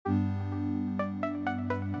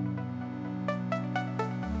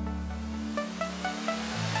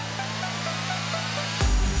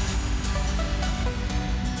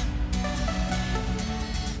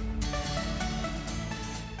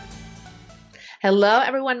Hello,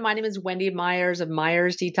 everyone. My name is Wendy Myers of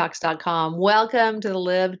MyersDetox.com. Welcome to the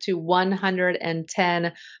Live to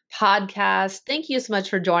 110 podcast. Thank you so much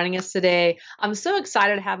for joining us today. I'm so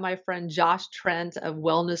excited to have my friend Josh Trent of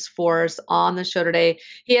Wellness Force on the show today.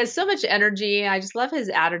 He has so much energy. I just love his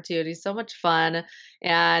attitude. He's so much fun.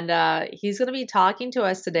 And he's going to be talking to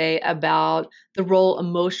us today about the role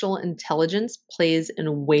emotional intelligence plays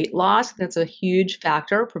in weight loss. That's a huge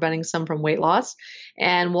factor preventing some from weight loss.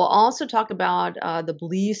 And we'll also talk about the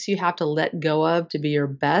beliefs you have to let go of to be your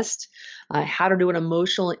best, how to do an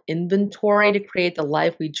emotional inventory to create the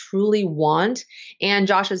life we truly want, and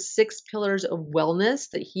Josh's 6 pillars of wellness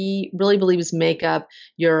that he really believes make up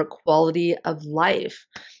your quality of life.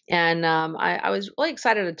 And I was really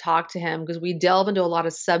excited to talk to him because we delve into a lot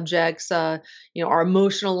of subjects. Our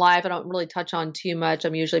emotional life, I don't really touch on too much.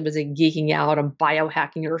 I'm usually busy geeking out on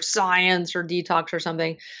biohacking or science or detox or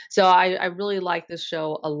something. So I really like this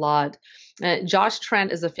show a lot. Josh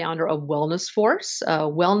Trent is the founder of Wellness Force, a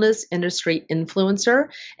wellness industry influencer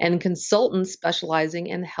and consultant specializing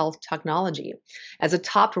in health technology. As a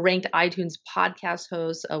top-ranked iTunes podcast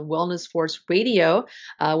host of Wellness Force Radio,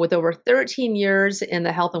 with over 13 years in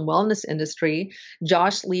the health and wellness industry,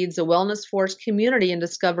 Josh leads the Wellness Force community in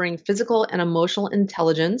discovering physical and emotional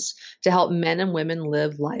intelligence to help men and women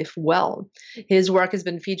live life well. His work has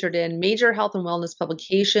been featured in major health and wellness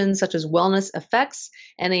publications such as Wellness Effects,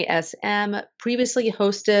 NASM, previously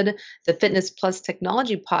hosted the Fitness Plus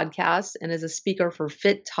Technology podcast, and is a speaker for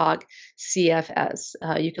Fit Talk CFS.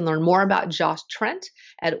 You can learn more about Josh Trent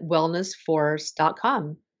at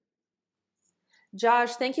wellnessforce.com.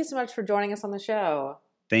 Josh, thank you so much for joining us on the show.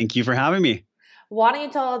 Thank you for having me. Why don't you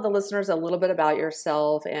tell the listeners a little bit about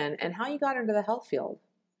yourself and how you got into the health field?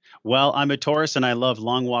 Well, I'm a Taurus and I love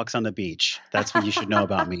long walks on the beach. That's what you should know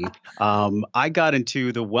about me. I got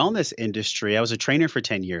into the wellness industry. I was a trainer for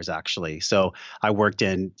 10 years, actually. So I worked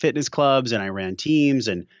in fitness clubs and I ran teams.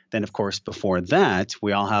 And then, of course, before that,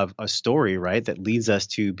 we all have a story, right, that leads us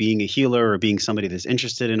to being a healer or being somebody that's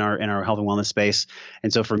interested in our health and wellness space.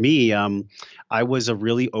 And so for me, I was a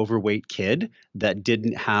really overweight kid that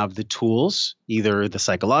didn't have the tools, either the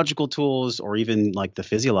psychological tools or even like the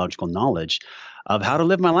physiological knowledge of how to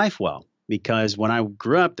live my life well. Because when I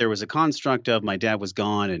grew up, there was a construct of my dad was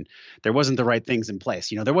gone and there wasn't the right things in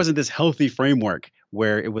place. There wasn't this healthy framework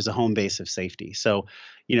where it was a home base of safety. So,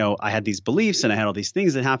 I had these beliefs and I had all these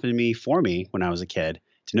things that happened to me for me when I was a kid.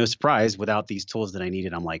 To no surprise, without these tools that I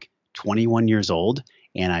needed, I'm like 21 years old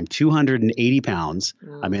and I'm 280 pounds.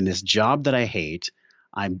 I'm in this job that I hate.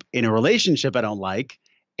 I'm in a relationship I don't like.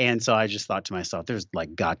 And so I just thought to myself, there's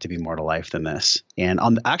like got to be more to life than this. And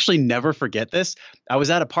I'll actually never forget this. I was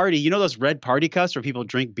at a party, those red party cups where people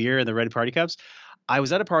drink beer in the red party cups. I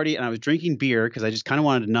was at a party and I was drinking beer because I just kind of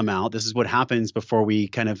wanted to numb out. This is what happens before we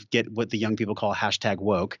kind of get what the young people call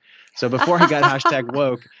 #woke. So before I got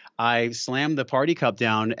 #woke, I slammed the party cup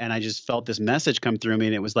down and I just felt this message come through me.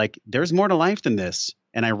 And it was like, there's more to life than this.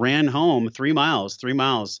 And I ran home 3 miles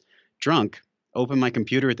drunk. Opened my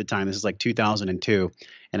computer at the time. This is like 2002.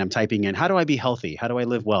 And I'm typing in, how do I be healthy? How do I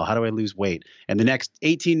live well? How do I lose weight? And the next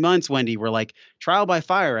 18 months, Wendy, were like trial by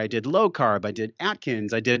fire. I did low carb. I did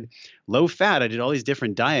Atkins. I did low fat. I did all these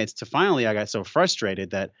different diets to finally I got so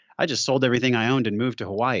frustrated that I just sold everything I owned and moved to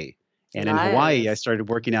Hawaii. And in Hawaii, I started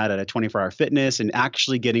working out at a 24-hour fitness and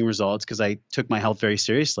actually getting results because I took my health very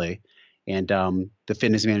seriously. And the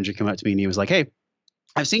fitness manager came up to me and he was like, hey,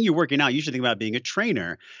 I've seen you working out. You should think about being a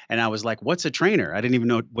trainer. And I was like, what's a trainer? I didn't even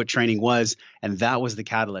know what training was. And that was the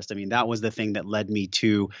catalyst. I mean, that was the thing that led me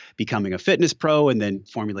to becoming a fitness pro and then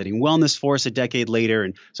formulating Wellness Force a decade later.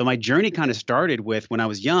 And so my journey kind of started with when I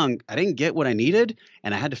was young, I didn't get what I needed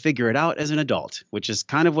and I had to figure it out as an adult, which is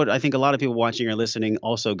kind of what I think a lot of people watching or listening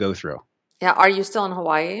also go through. Yeah. Are you still in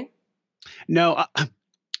Hawaii? No,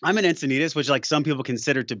 I'm in Encinitas, which like some people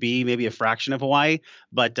consider to be maybe a fraction of Hawaii,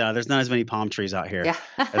 but there's not as many palm trees out here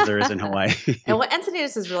as there is in Hawaii. And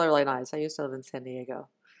Encinitas is really, really nice. I used to live in San Diego.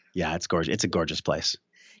 Yeah, it's gorgeous. It's a gorgeous place.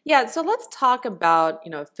 Yeah. So let's talk about,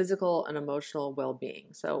 physical and emotional well-being.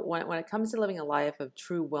 So when it comes to living a life of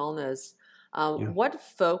true wellness, what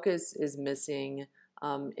focus is missing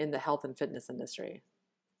in the health and fitness industry?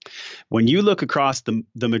 When you look across the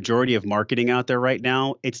majority of marketing out there right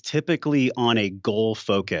now, it's typically on a goal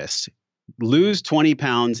focus. Lose 20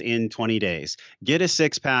 pounds in 20 days, get a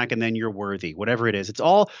 6-pack and then you're worthy, whatever it is. It's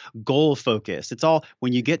all goal focused. It's all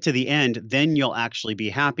when you get to the end, then you'll actually be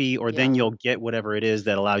happy or then you'll get whatever it is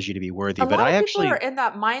that allows you to be worthy. A lot of people are in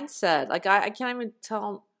that mindset. Like I can't even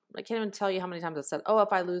tell you how many times I've said, oh,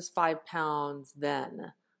 if I lose 5 pounds,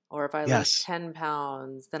 then. Or if I lose 10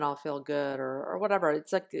 pounds, then I'll feel good or whatever.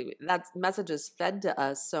 It's like that message is fed to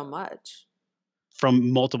us so much.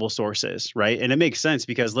 from multiple sources, right? And it makes sense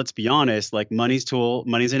because let's be honest, like money's tool,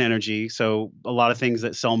 money's an energy. So a lot of things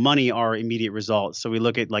that sell money are immediate results. So we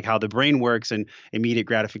look at like how the brain works, and immediate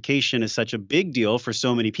gratification is such a big deal for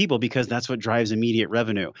so many people because that's what drives immediate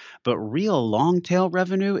revenue. But real long tail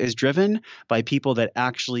revenue is driven by people that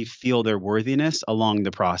actually feel their worthiness along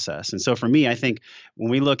the process. And so for me, I think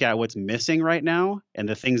when we look at what's missing right now and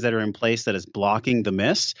the things that are in place that is blocking the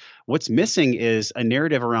miss, what's missing is a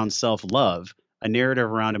narrative around self-love, a narrative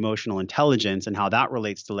around emotional intelligence, and how that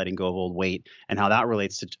relates to letting go of old weight, and how that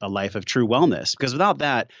relates to a life of true wellness. Because without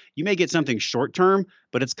that, you may get something short term,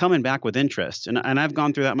 but it's coming back with interest. And I've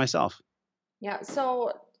gone through that myself. Yeah.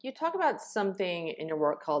 So you talk about something in your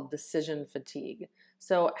work called decision fatigue.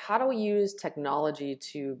 So how do we use technology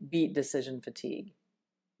to beat decision fatigue?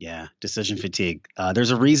 Yeah, decision fatigue. There's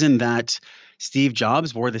a reason that Steve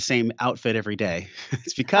Jobs wore the same outfit every day.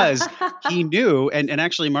 It's because he knew, and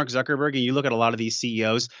actually Mark Zuckerberg, and you look at a lot of these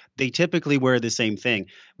CEOs, they typically wear the same thing.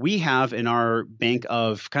 We have in our bank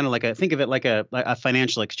of kind of like think of it like a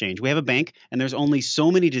financial exchange. We have a bank, and there's only so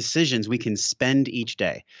many decisions we can spend each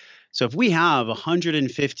day. So if we have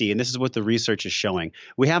 150, and this is what the research is showing,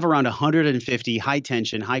 we have around 150 high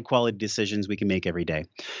tension, high quality decisions we can make every day.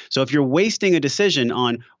 So if you're wasting a decision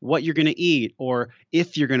on what you're going to eat, or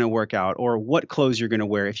if you're going to work out, or what clothes you're going to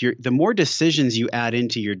wear, the more decisions you add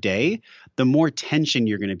into your day, the more tension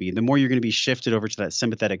you're going to be, the more you're going to be shifted over to that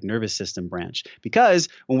sympathetic nervous system branch. Because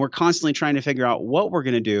when we're constantly trying to figure out what we're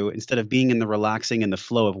going to do instead of being in the relaxing and the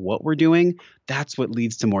flow of what we're doing, that's what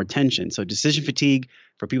leads to more tension. So decision fatigue,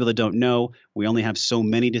 for people that don't know, we only have so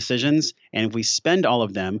many decisions. And if we spend all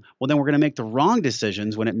of them, well, then we're going to make the wrong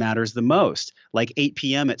decisions when it matters the most. Like 8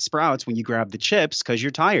 p.m. at Sprouts when you grab the chips because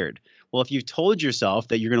you're tired. Well, if you've told yourself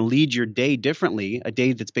that you're going to lead your day differently, a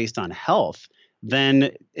day that's based on health,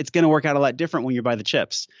 then it's going to work out a lot different when you buy the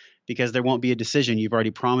chips, because there won't be a decision. You've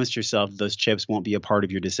already promised yourself those chips won't be a part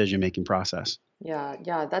of your decision-making process.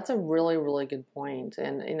 Yeah, that's a really, really good point.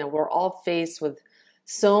 And we're all faced with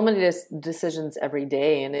so many decisions every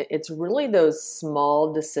day, and it's really those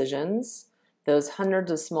small decisions, those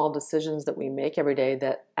hundreds of small decisions that we make every day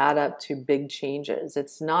that add up to big changes.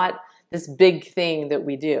 It's not this big thing that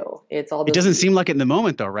we do. It's all It this. doesn't seem like it in the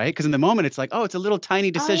moment though, right? Because in the moment it's like, oh, it's a little tiny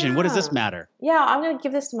Oh decision. What does this yeah, matter? yeah. I'm going to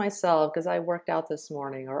give this to myself because I worked out this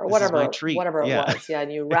morning, or This is my whatever, treat. whatever it Yeah, was. Yeah,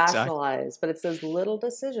 and you exactly. rationalize, but it's those little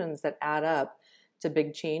decisions that add up to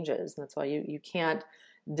big changes, and that's why you can't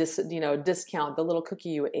discount the little cookie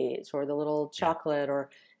you ate or the little Yeah. chocolate, or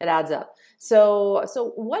it adds up.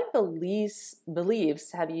 So what beliefs do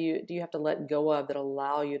you have to let go of that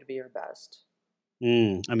allow you to be your best?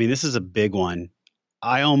 I mean, this is a big one.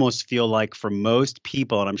 I almost feel like for most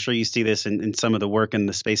people, and I'm sure you see this in some of the work in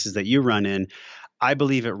the spaces that you run in, I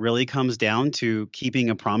believe it really comes down to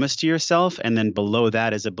keeping a promise to yourself. And then below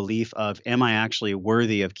that is a belief of, am I actually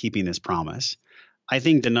worthy of keeping this promise? I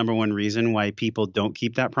think the number one reason why people don't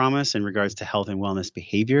keep that promise in regards to health and wellness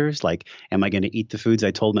behaviors, like, am I going to eat the foods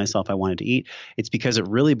I told myself I wanted to eat? It's because it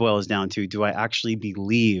really boils down to, do I actually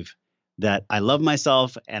believe that I love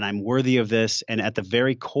myself and I'm worthy of this? And at the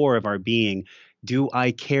very core of our being, do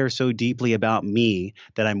I care so deeply about me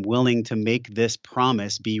that I'm willing to make this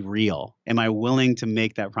promise be real? Am I willing to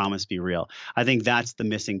make that promise be real? I think that's the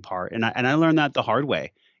missing part. And I learned that the hard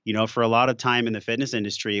way. For a lot of time in the fitness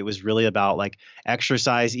industry, it was really about like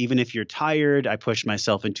exercise. Even if you're tired, I pushed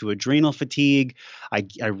myself into adrenal fatigue.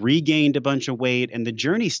 I regained a bunch of weight, and the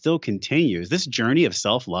journey still continues. This journey of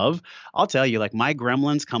self-love, I'll tell you, like my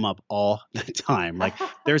gremlins come up all the time. Like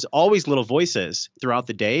there's always little voices throughout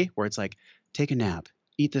the day where it's like, take a nap,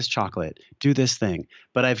 eat this chocolate, do this thing.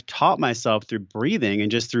 But I've taught myself through breathing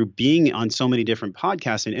and just through being on so many different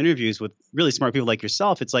podcasts and interviews with really smart people like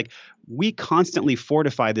yourself. It's like we constantly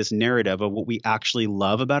fortify this narrative of what we actually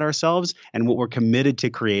love about ourselves and what we're committed to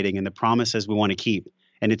creating and the promises we want to keep.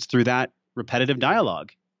 And it's through that repetitive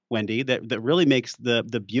dialogue, Wendy, that really makes the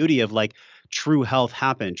beauty of like true health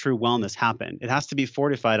happen, true wellness happen. It has to be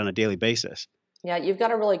fortified on a daily basis. Yeah, you've got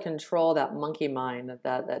to really control that monkey mind,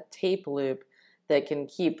 that tape loop that can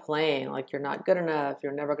keep playing. Like, you're not good enough.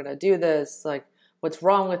 You're never going to do this. Like, what's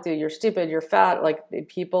wrong with you? You're stupid. You're fat. Like,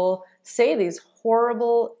 people say these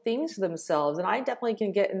horrible things to themselves. And I definitely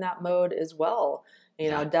can get in that mode as well.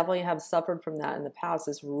 Yeah. Definitely have suffered from that in the past.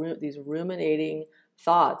 These ruminating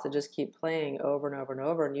thoughts that just keep playing over and over and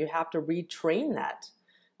over. And you have to retrain that.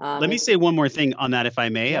 Let me say one more thing on that, if I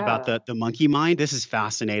may, about Yeah. the monkey mind. This is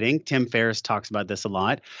fascinating. Tim Ferriss talks about this a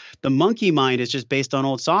lot. The monkey mind is just based on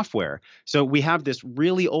old software. So we have this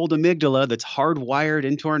really old amygdala that's hardwired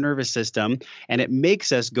into our nervous system, and it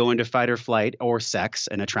makes us go into fight or flight or sex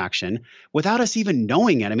and attraction without us even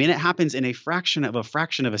knowing it. I mean, it happens in a fraction of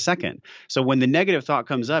a second. So when the negative thought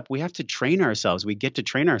comes up, we have to train ourselves. We get to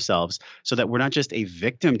train ourselves so that we're not just a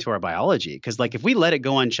victim to our biology. Because like if we let it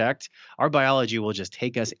go unchecked, our biology will just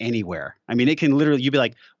take us anywhere. I mean, it can literally, you'd be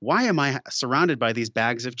like, why am I surrounded by these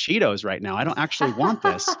bags of Cheetos right now? I don't actually want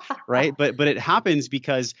this, right? But it happens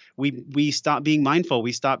because we stop being mindful.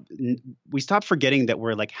 We stop forgetting that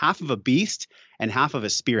we're like half of a beast and half of a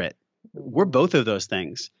spirit. We're both of those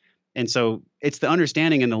things. And so it's the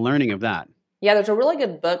understanding and the learning of that. Yeah, there's a really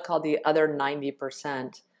good book called The Other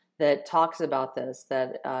 90% that talks about this,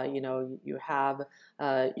 that, you have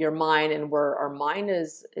your mind, and where our mind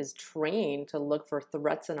is trained to look for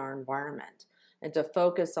threats in our environment and to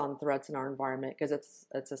focus on threats in our environment, because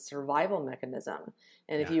it's a survival mechanism.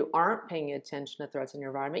 And if you aren't paying attention to threats in your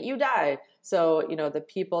environment, you die. So, the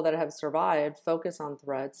people that have survived focus on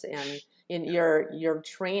threats, and you're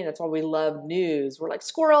trained. That's why we love news. We're like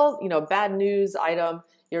squirrel, bad news item.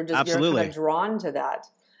 You're kind of drawn to that.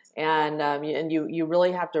 And you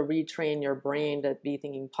really have to retrain your brain to be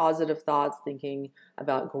thinking positive thoughts, thinking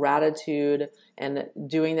about gratitude, and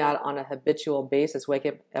doing that on a habitual basis. Wake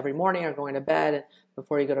up every morning or going to bed,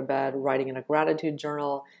 before you go to bed, writing in a gratitude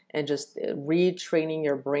journal, and just retraining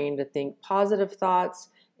your brain to think positive thoughts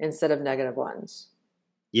instead of negative ones.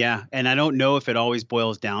 Yeah. And I don't know if it always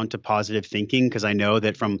boils down to positive thinking, because I know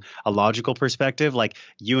that from a logical perspective, like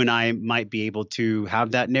you and I might be able to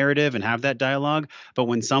have that narrative and have that dialogue. But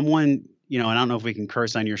when someone, and I don't know if we can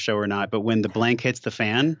curse on your show or not, but when the blank hits the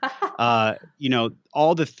fan,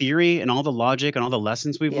 all the theory and all the logic and all the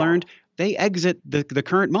lessons we've learned, they exit the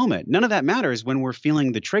current moment. None of that matters when we're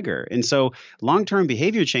feeling the trigger. And so long-term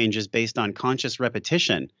behavior change is based on conscious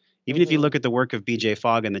repetition. Even if you look at the work of BJ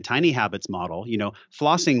Fogg and the tiny habits model,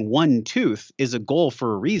 flossing one tooth is a goal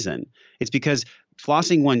for a reason. It's because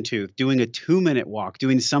flossing one tooth, doing a 2-minute walk,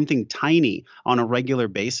 doing something tiny on a regular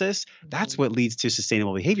basis, that's what leads to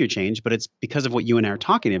sustainable behavior change. But it's because of what you and I are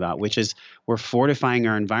talking about, which is we're fortifying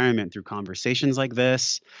our environment through conversations like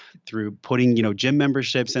this, through putting, gym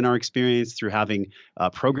memberships in our experience, through having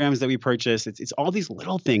programs that we purchase. It's all these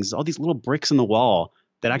little things, all these little bricks in the wall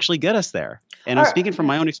that actually get us there. And I'm speaking from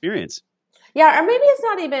my own experience. Yeah, or maybe it's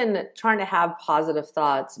not even trying to have positive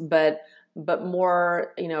thoughts, but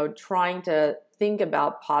more, trying to think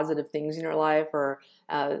about positive things in your life, or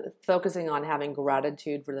focusing on having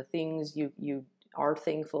gratitude for the things you are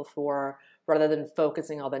thankful for, rather than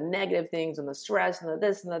focusing on the negative things and the stress and the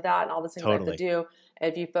this and the that and all the things I have to do.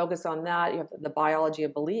 If you focus on that, you have the biology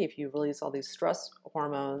of belief. You release all these stress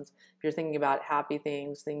hormones. If you're thinking about happy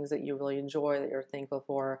things that you really enjoy, that you're thankful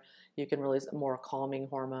for, you can release more calming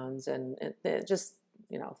hormones. And just,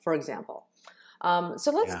 for example.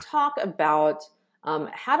 So let's talk about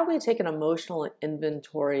how do we take an emotional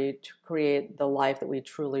inventory to create the life that we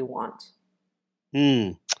truly want?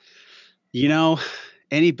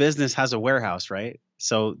 Any business has a warehouse, right?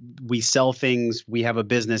 So we sell things, we have a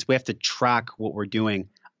business, we have to track what we're doing.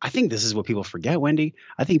 I think this is what people forget, Wendy.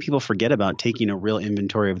 I think people forget about taking a real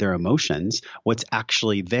inventory of their emotions, what's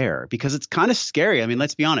actually there, because it's kind of scary. I mean,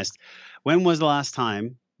 let's be honest. When was the last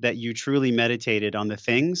time that you truly meditated on the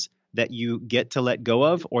things that you get to let go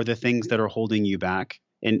of, or the things that are holding you back?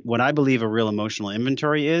 And what I believe a real emotional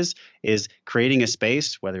inventory is creating a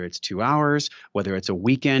space, whether it's 2 hours, whether it's a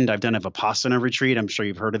weekend. I've done a Vipassana retreat. I'm sure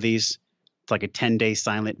you've heard of these. It's like a 10-day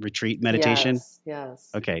silent retreat meditation. Yes.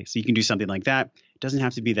 Okay. So you can do something like that. It doesn't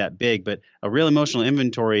have to be that big, but a real emotional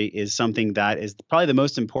inventory is something that is probably the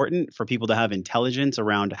most important for people to have intelligence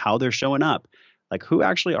around how they're showing up. Like, who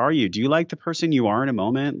actually are you? Do you like the person you are in a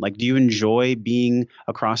moment? Like, do you enjoy being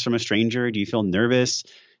across from a stranger? Do you feel nervous?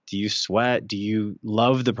 Do you sweat? Do you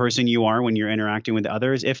love the person you are when you're interacting with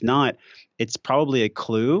others? If not, it's probably a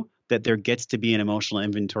clue that there gets to be an emotional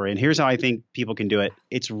inventory. And here's how I think people can do it.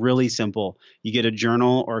 It's really simple. You get a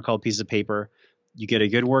journal or a colored piece of paper. You get a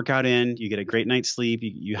good workout in. You get a great night's sleep.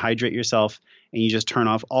 You hydrate yourself, and you just turn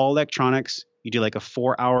off all electronics. You do like a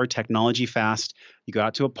 4-hour technology fast. You go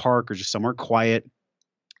out to a park or just somewhere quiet,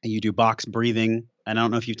 and you do box breathing. And I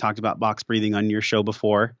don't know if you've talked about box breathing on your show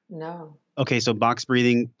before. No. Okay, so box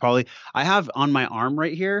breathing, probably I have on my arm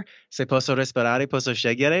right here, se posso respirare, posso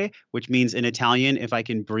scegliere, which means in Italian, if I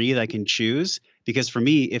can breathe, I can choose. Because for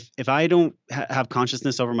me, if I don't have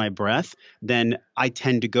consciousness over my breath, then I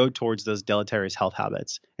tend to go towards those deleterious health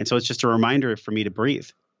habits. And so it's just a reminder for me to breathe.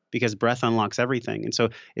 because breath unlocks everything. And so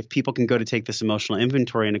if people can go to take this emotional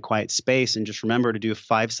inventory in a quiet space and just remember to do a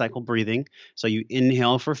 5-cycle breathing. So you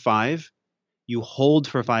inhale for 5, you hold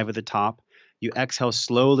for 5 at the top, you exhale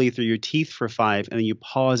slowly through your teeth for 5, and then you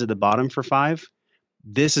pause at the bottom for 5.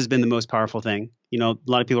 This has been the most powerful thing. A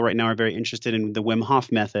lot of people right now are very interested in the Wim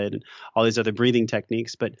Hof method and all these other breathing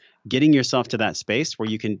techniques, but getting yourself to that space where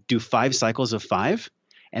you can do 5 cycles of 5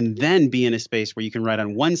 and then be in a space where you can write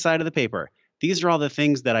on one side of the paper, these are all the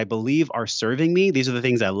things that I believe are serving me. These are the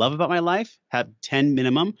things I love about my life, have 10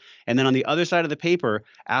 minimum. And then on the other side of the paper,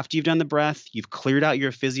 after you've done the breath, you've cleared out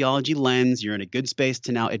your physiology lens, you're in a good space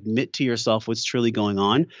to now admit to yourself what's truly going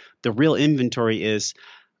on. The real inventory is,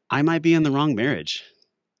 I might be in the wrong marriage.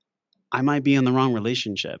 I might be in the wrong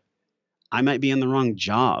relationship. I might be in the wrong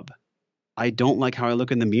job. I don't like how I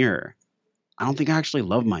look in the mirror. I don't think I actually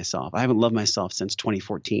love myself. I haven't loved myself since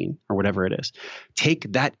 2014 or whatever it is.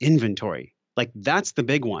 Take that inventory. Like, that's the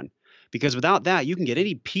big one, because without that, you can get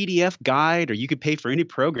any PDF guide or you could pay for any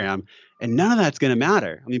program and none of that's going to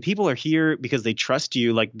matter. I mean, people are here because they trust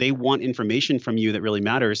you. Like, they want information from you that really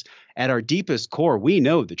matters. At our deepest core, we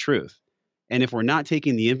know the truth. And if we're not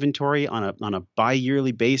taking the inventory on a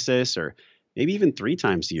bi-yearly basis, or maybe even 3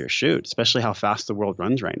 times a year, shoot, especially how fast the world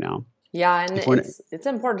runs right now. Yeah, and it's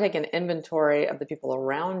important to take an inventory of the people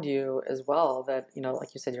around you as well, that,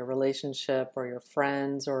 like you said, your relationship or your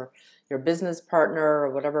friends or your business partner or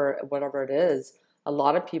whatever it is. A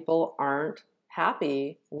lot of people aren't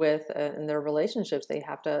happy with in their relationships. They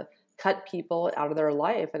have to cut people out of their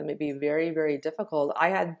life, and it may be very, very difficult. I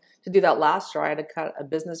had to do that last year. I had to cut a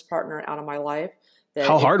business partner out of my life.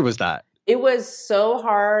 How hard was that? It was so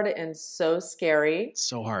hard and so scary.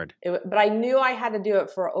 So hard. But I knew I had to do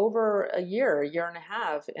it for over a year and a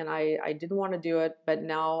half, and I didn't want to do it. But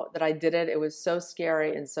now that I did it, it was so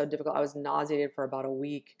scary and so difficult. I was nauseated for about a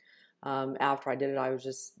week after I did it. I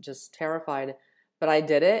was just terrified. But I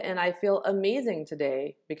did it, and I feel amazing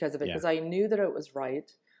today because of it, because I knew that it was right,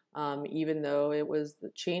 even though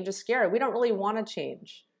the change is scary. We don't really want to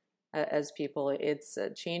change. As people,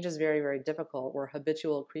 change is very, very difficult. We're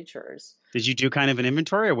habitual creatures. Did you do kind of an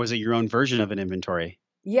inventory, or was it your own version of an inventory?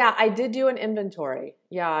 Yeah, I did do an inventory.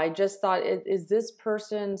 Yeah, I just thought, is this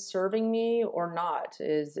person serving me or not?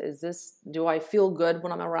 Do I feel good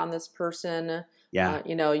when I'm around this person? Yeah.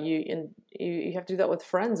 You have to do that with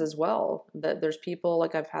friends as well. That there's people,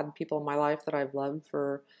 like I've had people in my life that I've loved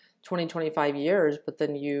for 20, 25 years, but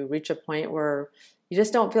then you reach a point where you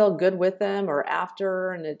just don't feel good with them or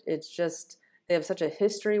after, and it's just, they have such a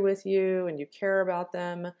history with you and you care about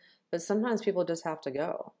them, but sometimes people just have to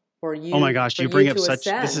go for you. Oh my gosh, you bring up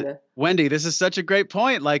Wendy, this is such a great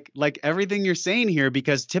point. Like everything you're saying here,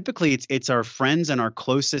 because typically it's our friends and our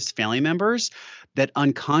closest family members that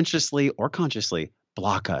unconsciously or consciously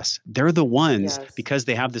block us. They're the ones, because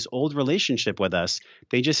they have this old relationship with us,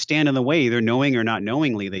 they just stand in the way, either knowing or not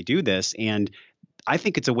knowingly they do this. And I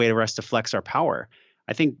think it's a way for us to flex our power.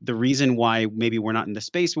 I think the reason why maybe we're not in the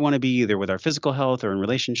space we want to be, either with our physical health or in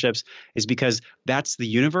relationships, is because that's the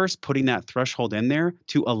universe putting that threshold in there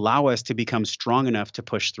to allow us to become strong enough to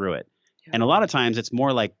push through it. Yeah. And a lot of times it's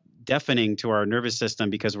more like deafening to our nervous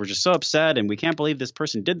system because we're just so upset and we can't believe this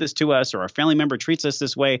person did this to us, or our family member treats us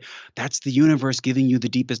this way. That's the universe giving you the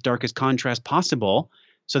deepest, darkest contrast possible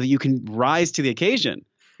so that you can rise to the occasion.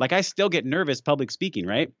 Like, I still get nervous public speaking,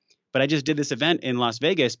 right? But I just did this event in Las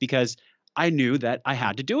Vegas because I knew that I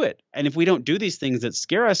had to do it. And if we don't do these things that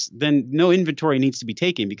scare us, then no inventory needs to be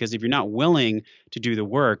taken, because if you're not willing to do the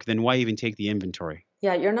work, then why even take the inventory?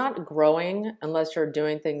 Yeah, you're not growing unless you're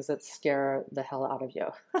doing things that scare the hell out of you.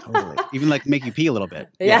 Totally. Even like make you pee a little bit.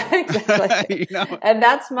 Yeah, exactly. And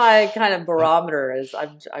that's my kind of barometer, is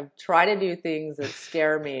I try to do things that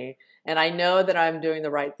scare me. And I know that I'm doing the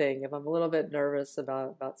right thing if I'm a little bit nervous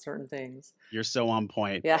about certain things. You're so on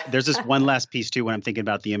point. Yeah. There's this one last piece too when I'm thinking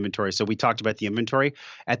about the inventory. So we talked about the inventory.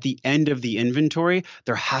 At the end of the inventory,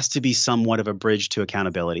 there has to be somewhat of a bridge to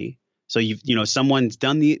accountability. So someone's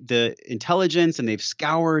done the intelligence and they've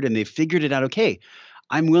scoured and they've figured it out. Okay,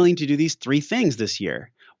 I'm willing to do these 3 things this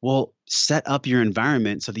year. Well, set up your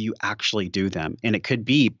environment so that you actually do them. And it could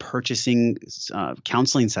be purchasing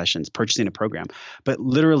counseling sessions, purchasing a program, but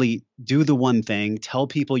literally do the one thing, tell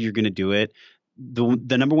people you're going to do it.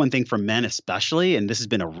 The number one thing for men especially, and this has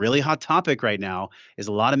been a really hot topic right now, is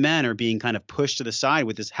a lot of men are being kind of pushed to the side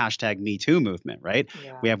with this #MeToo movement, right?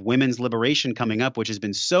 Yeah. We have women's liberation coming up, which has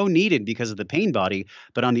been so needed because of the pain body.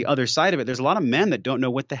 But on the other side of it, there's a lot of men that don't know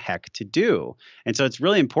what the heck to do. And so it's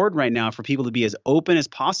really important right now for people to be as open as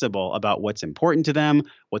possible about what's important to them,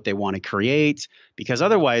 what they want to create, because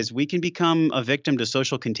otherwise we can become a victim to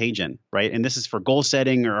social contagion, right? And this is for goal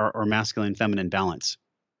setting or masculine, feminine balance.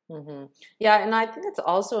 Hmm. Yeah, and I think it's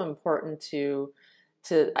also important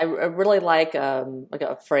I really like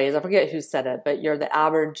a phrase. I forget who said it, but you're the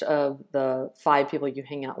average of the 5 people you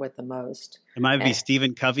hang out with the most. It might be And,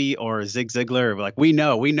 Stephen Covey or Zig Ziglar. Like we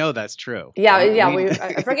know that's true. yeah, yeah. We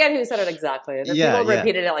I forget who said it exactly. The yeah, people yeah.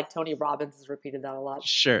 repeated it, like Tony Robbins has repeated that a lot.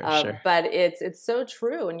 Sure, sure. But it's so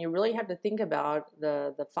true, and you really have to think about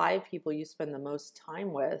the 5 people you spend the most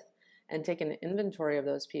time with, and take an inventory of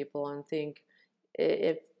those people, and think,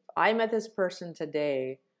 if I met this person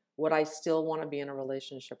today, would I still want to be in a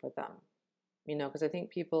relationship with them? Because I think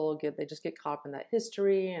people they just get caught up in that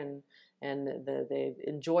history, and they've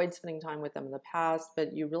enjoyed spending time with them in the past,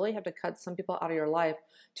 but you really have to cut some people out of your life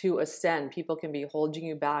to ascend. People can be holding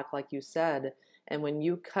you back, like you said, and when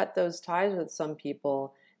you cut those ties with some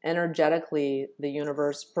people, energetically, the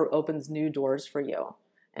universe opens new doors for you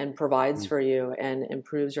and provides for you and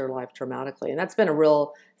improves your life dramatically. And that's been a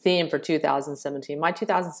real theme for 2017. My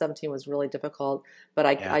 2017 was really difficult, but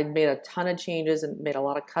Yeah. I made a ton of changes and made a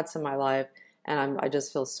lot of cuts in my life. And I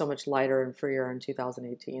just feel so much lighter and freer in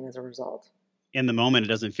 2018 as a result. In the moment, it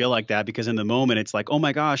doesn't feel like that, because in the moment, it's like, oh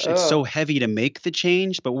my gosh, it's Oh, so heavy to make the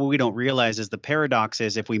change. But what we don't realize is the paradox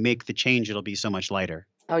is if we make the change, it'll be so much lighter.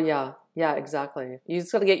 oh yeah, yeah, exactly. You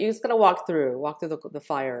just gotta walk through the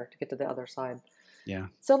fire to get to the other side. Yeah.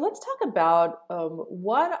 So let's talk about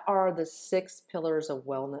what are the 6 pillars of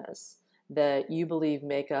wellness that you believe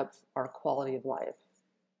make up our quality of life?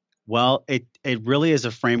 Well, it really is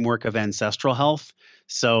a framework of ancestral health.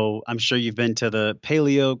 So I'm sure you've been to the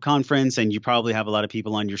paleo conference, and you probably have a lot of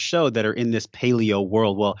people on your show that are in this paleo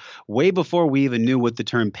world. Well, way before we even knew what the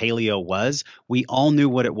term paleo was, we all knew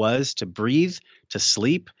what it was to breathe, to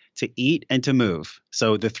sleep, to eat, and to move.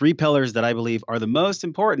 So the 3 pillars that I believe are the most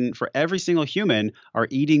important for every single human are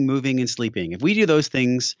eating, moving, and sleeping. If we do those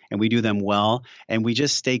things and we do them well, and we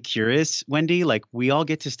just stay curious, Wendy, like we all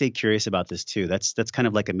get to stay curious about this too. That's kind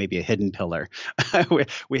of like maybe a hidden pillar.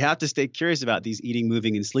 We have to stay curious about these eating,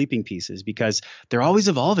 moving, and sleeping pieces, because they're always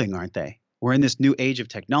evolving, aren't they? We're in this new age of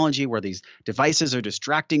technology where these devices are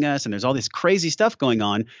distracting us and there's all this crazy stuff going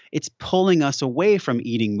on. It's pulling us away from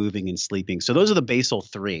eating, moving, and sleeping. So those are the basal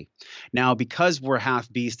 3. Now, because we're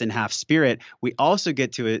half beast and half spirit, we also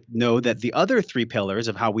get to know that the other 3 pillars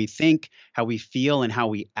of how we think, how we feel, and how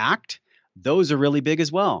we act, those are really big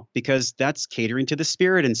as well, because that's catering to the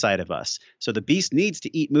spirit inside of us. So the beast needs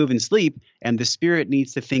to eat, move, and sleep, and the spirit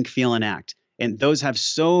needs to think, feel, and act. And those have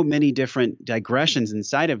so many different digressions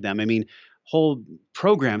inside of them. I mean, whole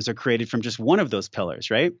programs are created from just one of those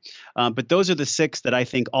pillars, right? But those are the 6 that I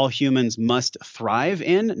think all humans must thrive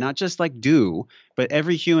in, not just like do, but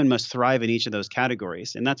every human must thrive in each of those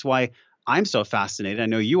categories. And that's why I'm so fascinated, I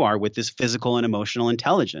know you are, with this physical and emotional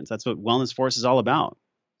intelligence. That's what Wellness Force is all about.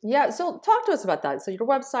 Yeah, so talk to us about that. So your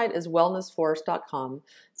website is wellnessforce.com.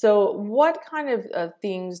 So what kind of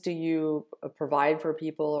things do you provide for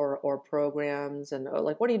people, or programs, and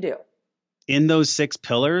like what do you do? In those 6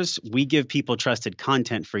 pillars, we give people trusted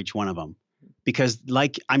content for each one of them. Because,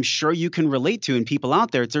 like I'm sure you can relate to, and people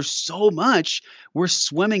out there's so much, we're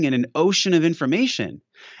swimming in an ocean of information.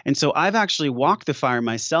 And so I've actually walked the fire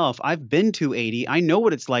myself. I've been 280. I know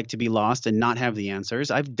what it's like to be lost and not have the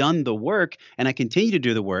answers. I've done the work, and I continue to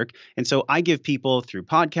do the work. And so I give people, through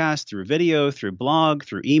podcasts, through video, through blog,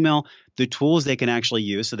 through email, the tools they can actually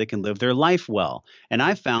use so they can live their life well. And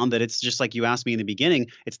I found that it's just like you asked me in the beginning,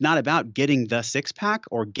 it's not about getting the 6-pack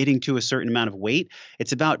or getting to a certain amount of weight.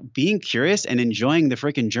 It's about being curious and enjoying the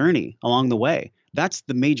freaking journey along the way. That's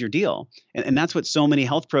the major deal. And that's what so many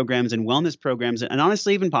health programs and wellness programs, and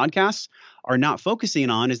honestly, even podcasts, are not focusing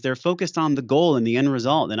on, is they're focused on the goal and the end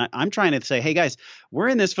result. And I'm trying to say, hey guys, we're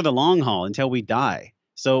in this for the long haul until we die.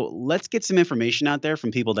 So let's get some information out there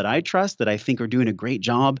from people that I trust, that I think are doing a great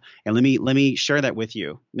job. And let me share that with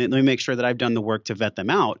you. Let me make sure that I've done the work to vet them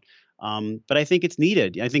out. But I think it's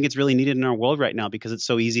needed. I think it's really needed in our world right now, because it's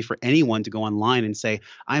so easy for anyone to go online and say,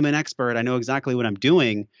 I'm an expert, I know exactly what I'm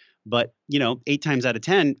doing. But, 8 times out of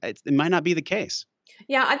 10, it might not be the case.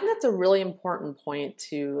 Yeah, I think that's a really important point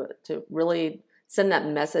to really send that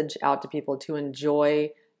message out to people, to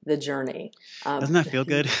enjoy the journey. Doesn't that feel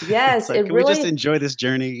good? Yes, It's like, can we just enjoy this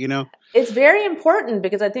journey, It's very important,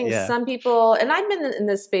 because I think Yeah. some people, and I've been in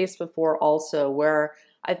this space before also, where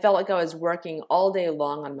I felt like I was working all day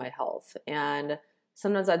long on my health. And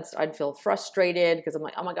sometimes I'd feel frustrated, because I'm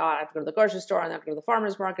like, oh my God, I have to go to the grocery store, and I have to go to the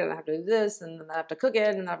farmer's market, and I have to do this, and then I have to cook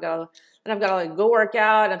it, and I've got to like go work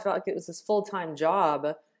out. And I felt like it was this full-time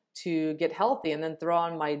job. to get healthy, and then throw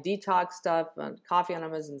on my detox stuff and coffee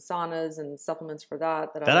enemas and saunas and supplements for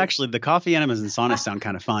that. That I That was, actually, the coffee enemas and saunas sound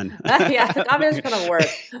kind of fun. yeah, the coffee is going to work.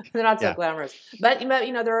 They're not so Yeah. glamorous, but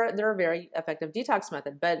they're a very effective detox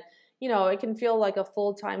method. But it can feel like a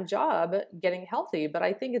full-time job getting healthy. But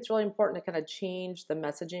I think it's really important to kind of change the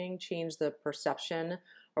messaging, change the perception,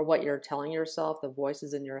 or what you're telling yourself, the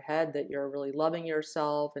voices in your head, that you're really loving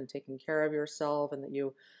yourself and taking care of yourself, and that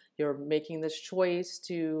you're making this choice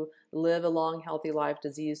to live a long, healthy life,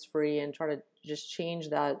 disease-free, and try to just change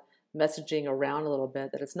that messaging around a little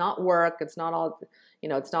bit, that it's not work, it's not all,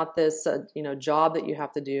 it's not this, job that you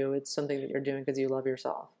have to do. It's something that you're doing because you love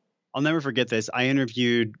yourself. I'll never forget this. I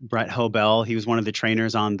interviewed Brett Hobel. He was one of the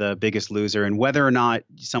trainers on The Biggest Loser. And whether or not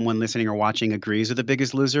someone listening or watching agrees with The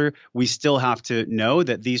Biggest Loser, we still have to know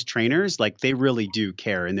that these trainers, like, they really do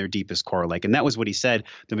care in their deepest core. Like, and that was what he said.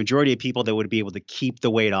 The majority of people that would be able to keep the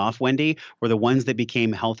weight off, Wendy, were the ones that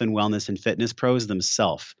became health and wellness and fitness pros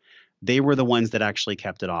themselves. They were the ones that actually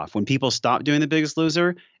kept it off. When people stopped doing The Biggest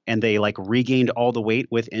Loser and they like regained all the weight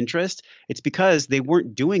with interest, it's because they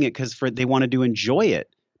weren't doing it because they wanted to enjoy it.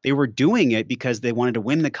 They were doing it because they wanted to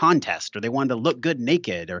win the contest, or they wanted to look good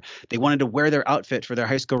naked, or they wanted to wear their outfit for their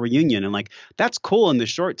high school reunion. And like, that's cool in the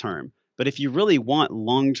short term. But if you really want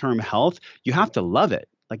long-term health, you have to love it.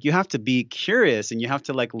 Like, you have to be curious, and you have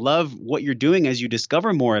to like love what you're doing as you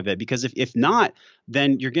discover more of it. Because if not,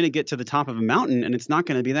 then you're going to get to the top of a mountain and it's not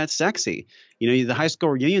going to be that sexy. The high school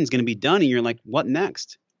reunion is going to be done and you're like, what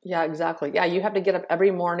next? Yeah, exactly. Yeah, you have to get up every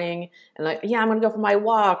morning and like, yeah, I'm going to go for my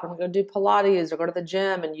walk, or I'm going to go do Pilates or go to the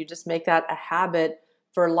gym. And you just make that a habit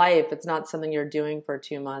for life. It's not something you're doing for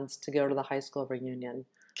 2 months to go to the high school reunion.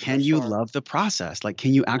 Can you love the process? Like,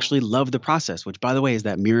 can you actually love the process? Which, by the way, is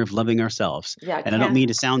that mirror of loving ourselves. Yeah, and I don't mean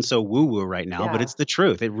to sound so woo-woo right now, but it's the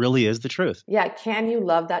truth. It really is the truth. Yeah, can you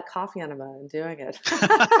love that coffee enema and doing it?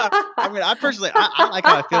 I mean, I personally, I like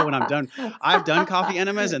how I feel when I'm done. I've done coffee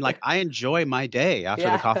enemas, and like, I enjoy my day after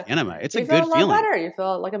the coffee enema. It's a good feeling. You feel a lot better. You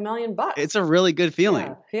feel like $1,000,000. It's a really good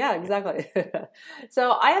feeling. Yeah, exactly.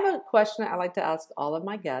 So I have a question I like to ask all of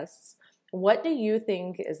my guests. What do you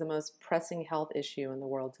think is the most pressing health issue in the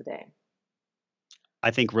world today?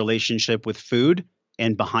 I think relationship with food,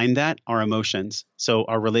 and behind that, our emotions. So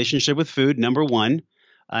our relationship with food, number one,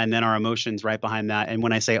 and then our emotions right behind that. And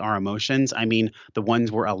when I say our emotions, I mean the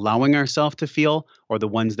ones we're allowing ourselves to feel, or the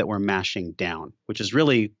ones that we're mashing down, which is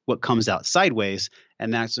really what comes out sideways.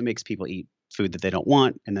 And that's what makes people eat food that they don't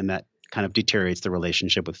want. And then that kind of deteriorates the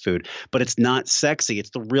relationship with food. But it's not sexy.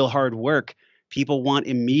 It's the real hard work. People want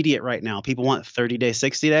immediate right now. People want 30-day,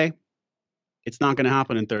 60-day. It's not going to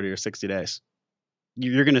happen in 30 or 60 days.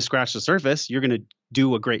 You're going to scratch the surface. You're going to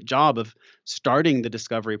do a great job of starting the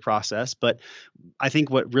discovery process. But I think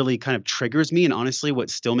what really kind of triggers me, and honestly, what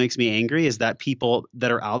still makes me angry, is that people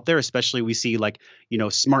that are out there, especially we see like,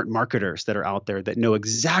 smart marketers that are out there that know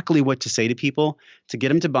exactly what to say to people to get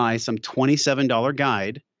them to buy some $27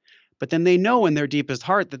 guide. But then they know in their deepest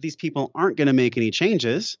heart that these people aren't going to make any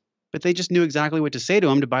changes, but they just knew exactly what to say to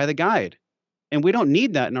them to buy the guide. And we don't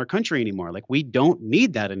need that in our country anymore. Like, we don't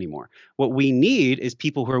need that anymore. What we need is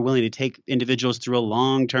people who are willing to take individuals through a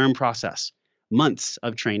long-term process, months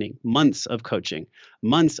of training, months of coaching,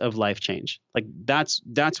 months of life change. Like, that's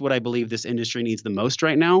what I believe this industry needs the most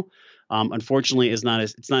right now. Unfortunately, it's not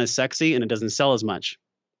as sexy, and it doesn't sell as much.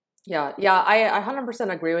 Yeah, I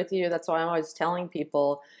 100% agree with you. That's why I'm always telling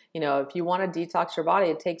people, if you want to detox your body,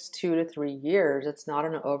 it takes 2 to 3 years. It's not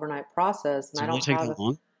an overnight process. And Does it really take that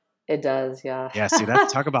long? It does, yeah. Yeah, see,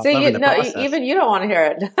 talk about loving the process. Even you don't want to hear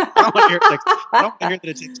it. I don't want to hear that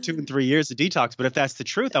it takes 2 and 3 years to detox. But if that's the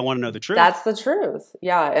truth, I want to know the truth. That's the truth.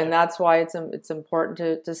 Yeah, and that's why it's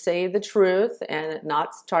important to say the truth and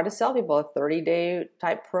not try to sell people a 30-day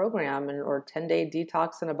type program or 10-day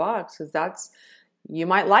detox in a box, because you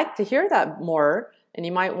might like to hear that more and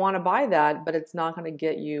you might want to buy that, but it's not going to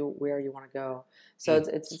get you where you want to go. So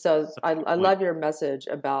I love your message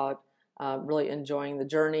about really enjoying the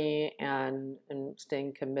journey and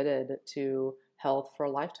staying committed to health for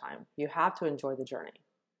a lifetime. You have to enjoy the journey.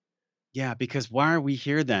 Yeah, because why are we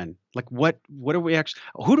here then? Like, what are we actually,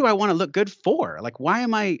 who do I want to look good for? Like, why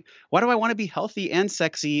do I want to be healthy and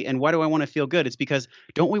sexy, and why do I want to feel good? It's because,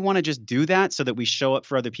 don't we want to just do that so that we show up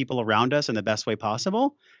for other people around us in the best way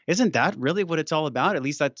possible? Isn't that really what it's all about? At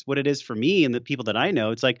least that's what it is for me and the people that I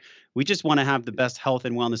know. It's like, we just want to have the best health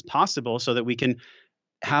and wellness possible so that we can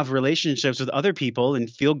have relationships with other people and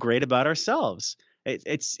feel great about ourselves.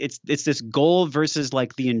 It's this goal versus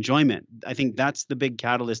like the enjoyment. I think that's the big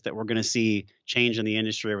catalyst that we're going to see change in the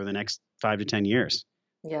industry over the next 5 to 10 years.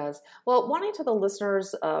 Yes. Well, wanting to tell the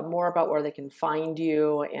listeners more about where they can find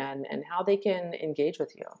you and how they can engage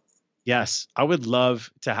with you. Yes, I would love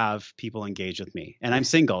to have people engage with me. And I'm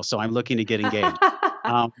single, so I'm looking to get engaged.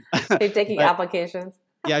 Um, You're taking but applications.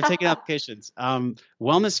 yeah, I'm taking applications.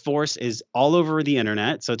 Wellness Force is all over the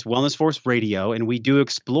internet. So it's Wellness Force Radio. And we do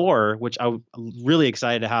explore, which I'm really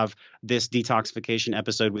excited to have this detoxification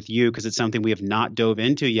episode with you because it's something we have not dove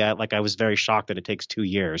into yet. Like I was very shocked that it takes 2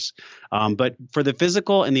 years. But for the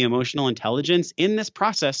physical and the emotional intelligence in this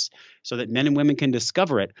process so that men and women can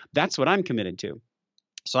discover it, that's what I'm committed to.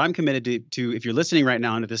 So I'm committed to if you're listening right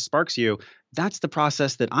now and if this sparks you, that's the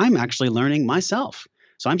process that I'm actually learning myself.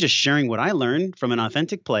 So I'm just sharing what I learned from an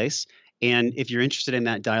authentic place. And if you're interested in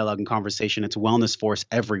that dialogue and conversation, it's Wellness Force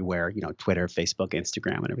everywhere, Twitter, Facebook,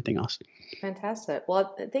 Instagram, and everything else. Fantastic.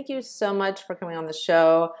 Well, thank you so much for coming on the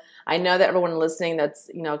show. I know that everyone listening,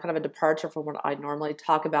 that's, kind of a departure from what I normally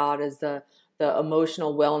talk about is the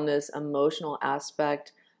emotional wellness, emotional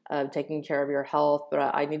aspect of taking care of your health.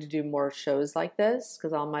 But I need to do more shows like this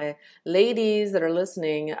because all my ladies that are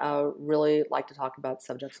listening really like to talk about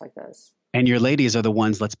subjects like this. And your ladies are the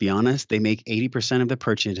ones, let's be honest, they make 80% of the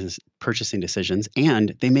purchasing decisions,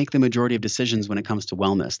 and they make the majority of decisions when it comes to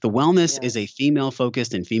wellness. The wellness is a Yes.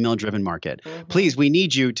 female-focused and female-driven market. Mm-hmm. Please, we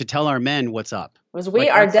need you to tell our men what's up. Because we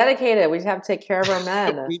Like are dedicated. We have to take care of our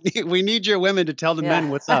men. we need your women to tell the Yeah. men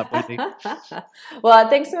what's up, Wendy. Well,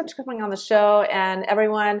 thanks so much for coming on the show. And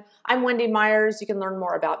everyone, I'm Wendy Myers. You can learn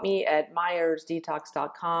more about me at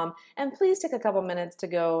myersdetox.com. And please take a couple minutes to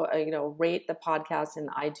go, rate the podcast in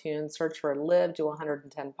iTunes, search for Live to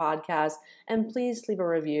 110 Podcasts, and please leave a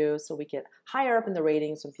review so we get higher up in the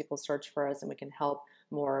ratings when people search for us and we can help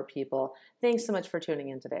more people. Thanks so much for tuning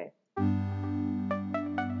in today.